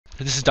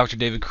This is Dr.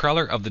 David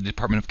Kreller of the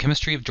Department of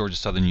Chemistry of Georgia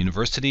Southern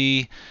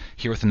University,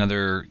 here with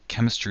another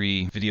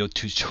chemistry video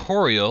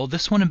tutorial,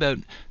 this one about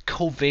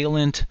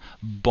covalent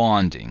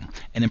bonding.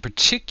 And in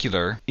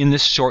particular, in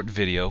this short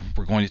video,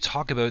 we're going to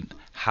talk about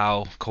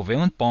how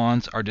covalent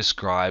bonds are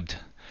described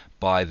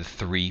by the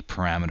three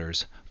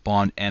parameters: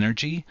 bond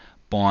energy,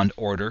 bond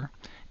order,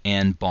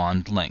 and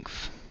bond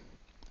length.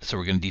 So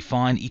we're going to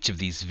define each of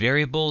these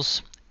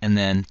variables and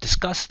then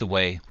discuss the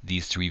way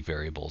these three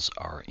variables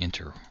are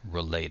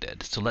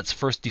interrelated. So let's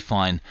first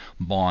define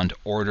bond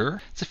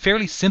order. It's a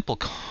fairly simple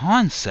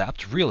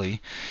concept,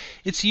 really.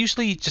 It's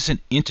usually just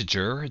an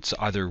integer. It's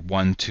either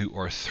 1, 2,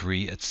 or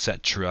 3,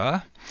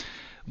 etc.,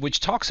 which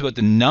talks about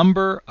the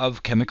number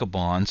of chemical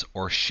bonds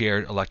or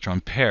shared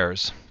electron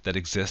pairs that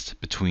exist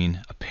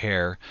between a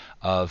pair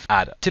of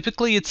atoms.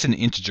 Typically it's an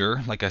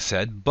integer, like I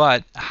said,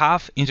 but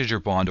half-integer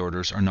bond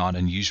orders are not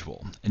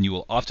unusual, and you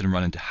will often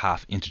run into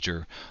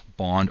half-integer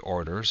bond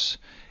orders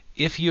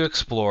if you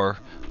explore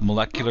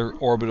molecular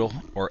orbital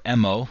or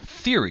MO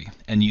theory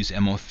and use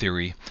MO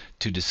theory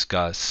to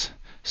discuss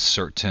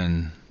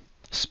certain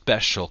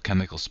special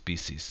chemical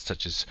species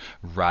such as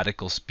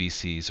radical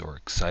species or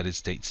excited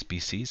state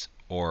species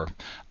or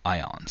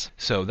ions.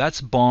 So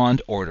that's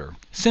bond order,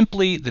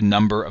 simply the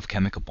number of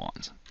chemical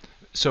bonds.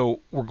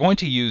 So we're going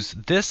to use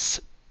this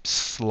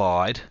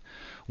slide,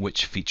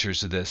 which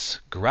features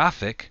this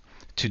graphic,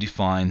 to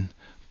define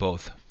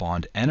both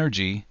bond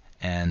energy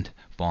and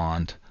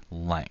bond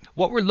length.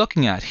 What we're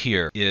looking at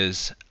here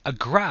is a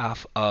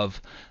graph of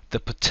the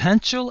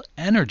potential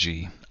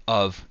energy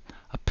of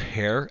a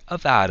pair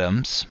of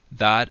atoms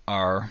that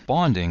are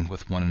bonding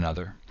with one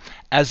another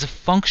as a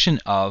function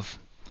of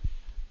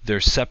their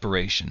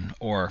separation,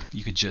 or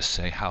you could just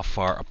say how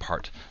far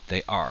apart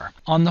they are.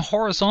 On the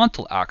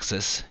horizontal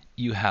axis,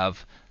 you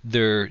have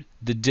the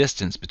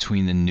distance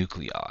between the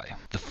nuclei.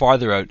 The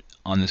farther out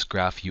on this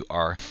graph you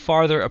are,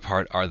 farther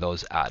apart are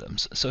those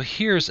atoms. So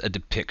here's a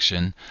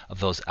depiction of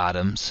those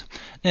atoms.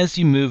 As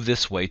you move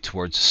this way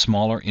towards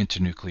smaller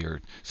internuclear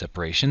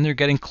separation, they're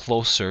getting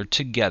closer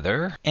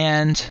together,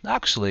 and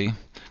actually,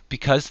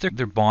 because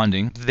they're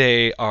bonding,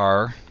 they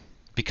are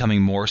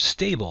becoming more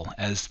stable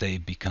as they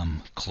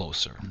become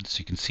closer. So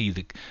you can see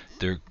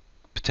their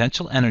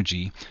potential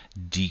energy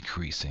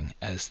decreasing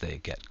as they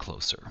get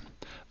closer.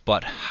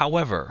 But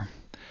however,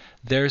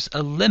 there's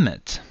a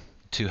limit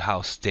to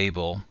how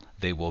stable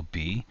they will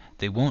be.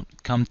 They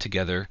won't come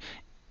together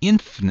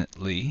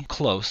infinitely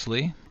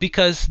closely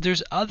because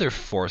there's other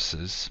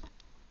forces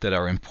that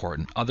are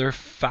important, other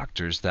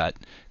factors that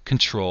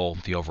control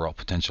the overall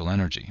potential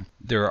energy.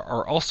 There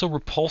are also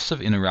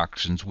repulsive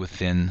interactions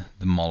within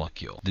the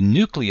molecule. The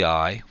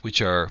nuclei,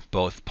 which are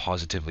both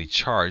positively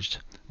charged,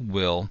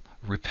 will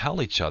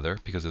repel each other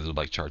because of the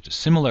like charges.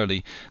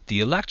 Similarly, the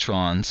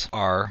electrons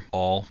are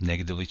all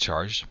negatively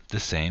charged,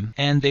 the same,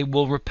 and they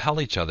will repel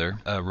each other,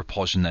 a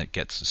repulsion that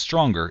gets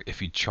stronger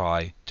if you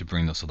try to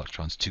bring those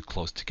electrons too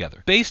close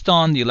together. Based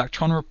on the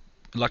electron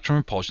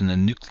repulsion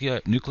and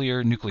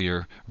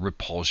nuclear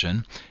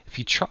repulsion, if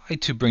you try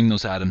to bring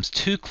those atoms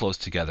too close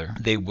together,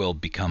 they will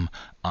become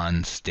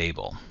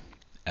unstable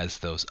as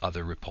those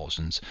other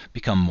repulsions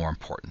become more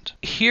important.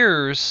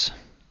 Here's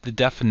the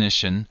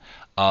definition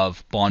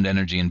of bond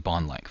energy and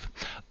bond length.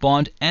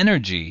 Bond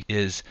energy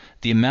is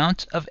the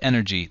amount of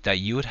energy that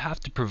you would have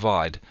to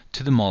provide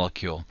to the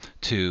molecule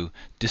to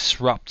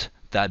disrupt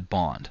that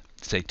bond,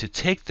 say to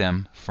take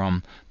them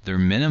from their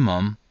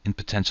minimum in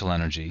potential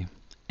energy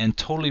and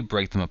totally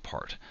break them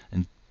apart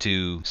and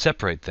to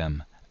separate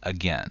them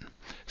again.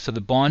 So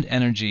the bond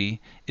energy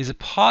is a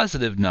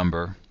positive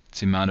number. It's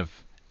the amount of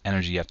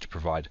energy you have to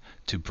provide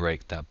to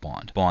break that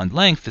bond. Bond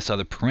length, this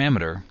other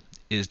parameter,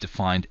 is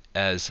defined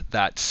as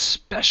that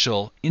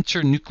special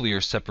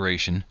internuclear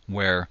separation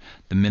where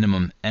the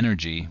minimum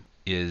energy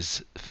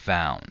is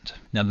found.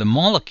 Now the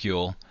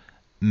molecule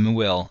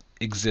will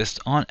exist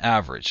on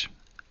average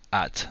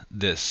at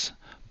this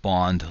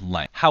bond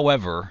length.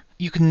 However,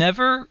 you can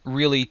never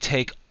really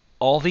take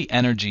all the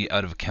energy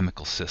out of a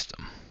chemical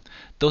system.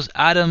 Those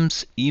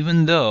atoms,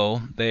 even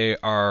though they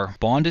are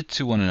bonded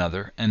to one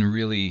another and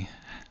really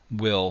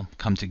will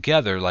come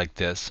together like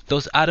this,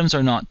 those atoms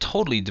are not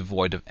totally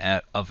devoid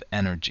of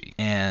energy.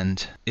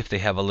 And if they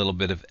have a little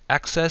bit of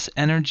excess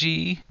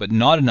energy, but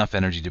not enough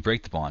energy to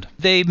break the bond,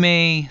 they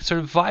may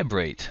sort of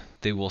vibrate.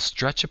 They will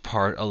stretch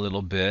apart a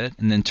little bit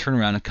and then turn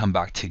around and come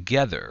back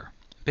together.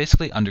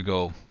 Basically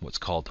undergo what's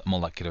called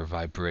molecular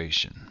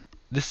vibration.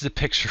 This is a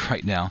picture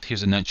right now.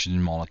 Here's a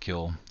nitrogen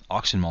molecule,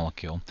 oxygen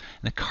molecule,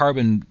 and a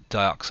carbon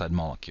dioxide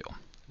molecule.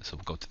 So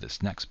we'll go to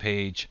this next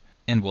page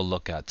and we'll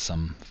look at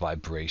some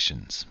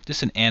vibrations.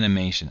 Just an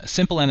animation, a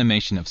simple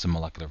animation of some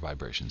molecular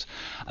vibrations.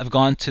 I've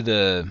gone to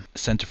the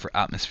Center for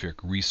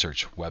Atmospheric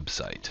Research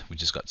website,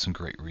 which has got some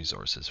great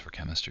resources for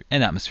chemistry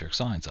and atmospheric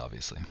science,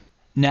 obviously.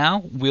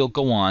 Now we'll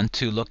go on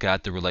to look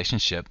at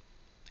the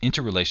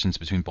interrelations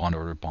between bond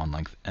order, bond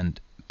length, and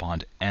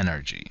bond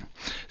energy.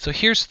 So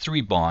here's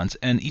three bonds,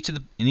 and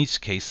in each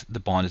case the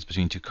bond is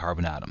between two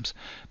carbon atoms,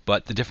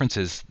 but the difference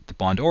is the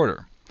bond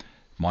order.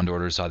 Bond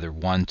order is either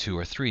 1, 2,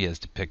 or 3 as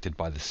depicted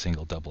by the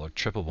single, double, or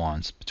triple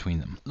bonds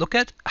between them. Look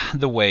at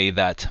the way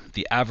that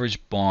the average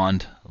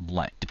bond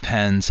length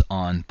depends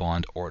on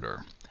bond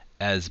order.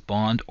 As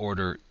bond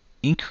order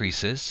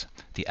increases,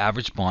 the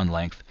average bond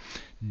length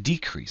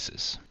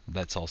decreases.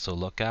 Let's also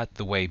look at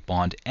the way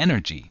bond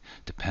energy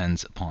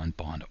depends upon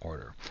bond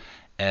order.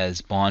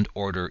 As bond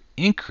order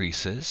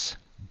increases,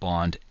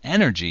 bond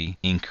energy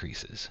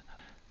increases.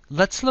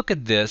 Let's look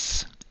at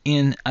this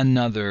in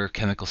another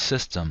chemical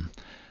system.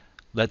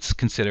 Let's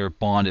consider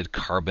bonded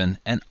carbon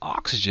and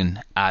oxygen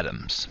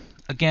atoms,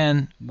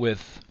 again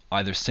with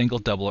either single,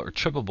 double, or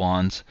triple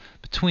bonds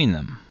between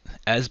them.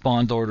 As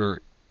bond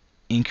order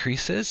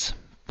increases,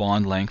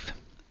 bond length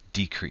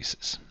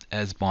decreases.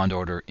 As bond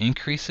order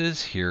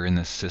increases, here in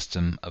this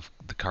system of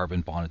the carbon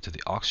bonded to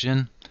the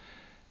oxygen,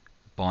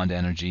 bond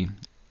energy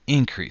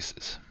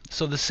increases.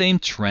 So the same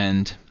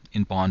trend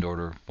in bond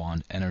order,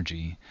 bond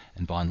energy,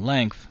 and bond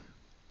length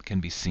can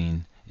be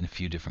seen in a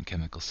few different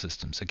chemical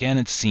systems. Again,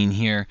 it's seen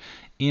here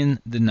in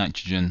the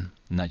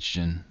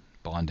nitrogen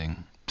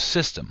bonding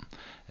system.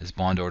 As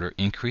bond order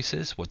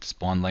increases, what does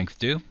bond length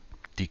do?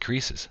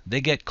 Decreases.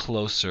 They get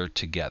closer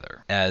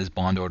together. As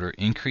bond order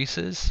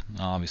increases,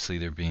 obviously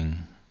they're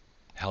being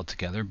held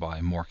together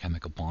by more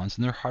chemical bonds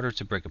and they're harder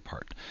to break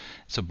apart.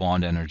 So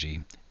bond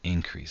energy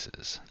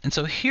increases. And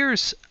so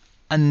here's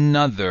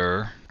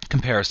another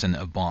comparison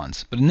of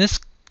bonds. But in this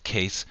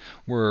case,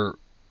 we're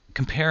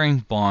comparing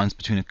bonds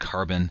between a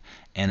carbon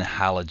and a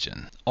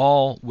halogen,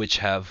 all which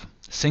have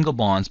single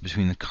bonds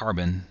between the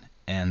carbon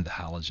and the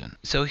halogen.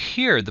 So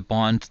here the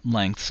bond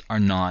lengths are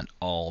not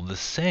all the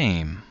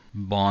same.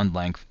 Bond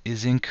length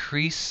is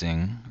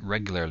increasing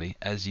regularly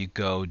as you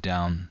go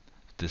down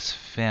this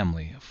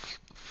family of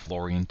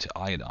fluorine to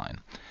iodine.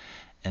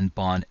 And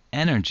bond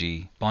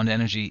energy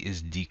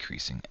is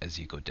decreasing as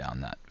you go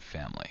down that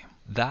family.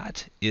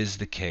 That is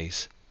the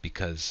case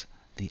because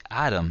the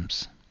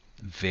atoms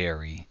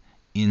vary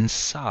in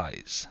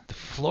size. The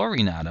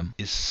fluorine atom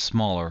is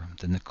smaller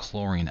than the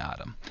chlorine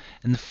atom,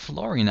 and the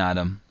fluorine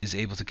atom is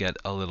able to get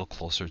a little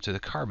closer to the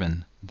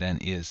carbon than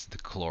is the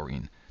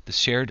chlorine. The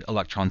shared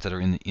electrons that are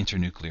in the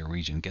internuclear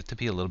region get to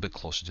be a little bit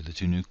closer to the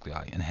two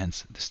nuclei, and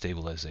hence the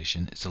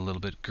stabilization is a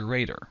little bit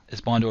greater. As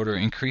bond order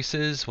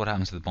increases, what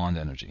happens to the bond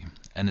energy?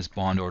 And as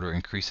bond order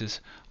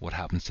increases, what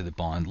happens to the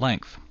bond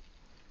length?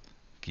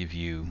 Give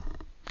you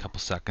a couple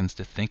seconds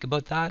to think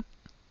about that.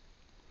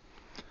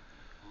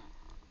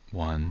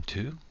 1,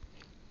 2.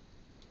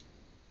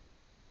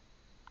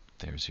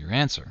 There's your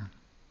answer.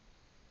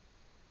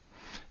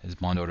 As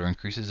bond order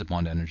increases, the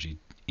bond energy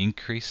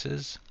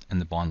increases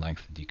and the bond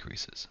length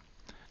decreases.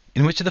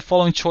 In which of the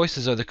following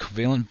choices are the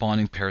covalent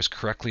bonding pairs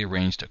correctly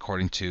arranged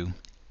according to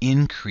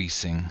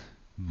increasing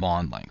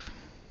bond length?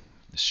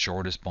 The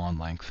shortest bond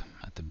length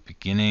at the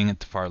beginning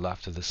at the far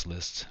left of this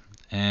list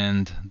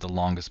and the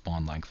longest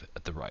bond length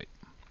at the right.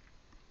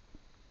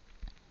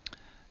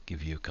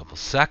 Give you a couple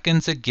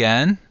seconds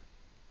again.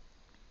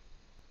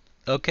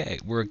 Okay,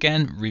 we're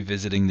again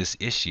revisiting this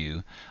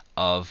issue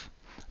of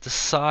the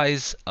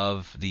size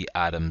of the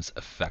atoms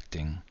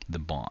affecting the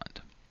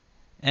bond.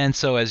 And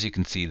so as you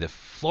can see, the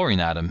fluorine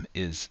atom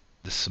is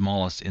the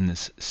smallest in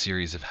this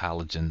series of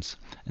halogens,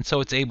 and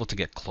so it's able to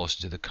get closer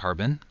to the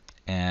carbon,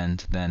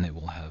 and then it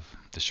will have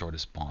the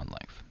shortest bond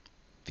length.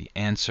 The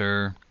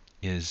answer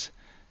is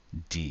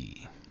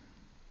D.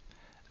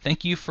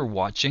 Thank you for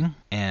watching,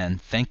 and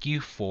thank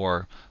you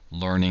for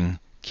learning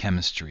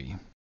chemistry.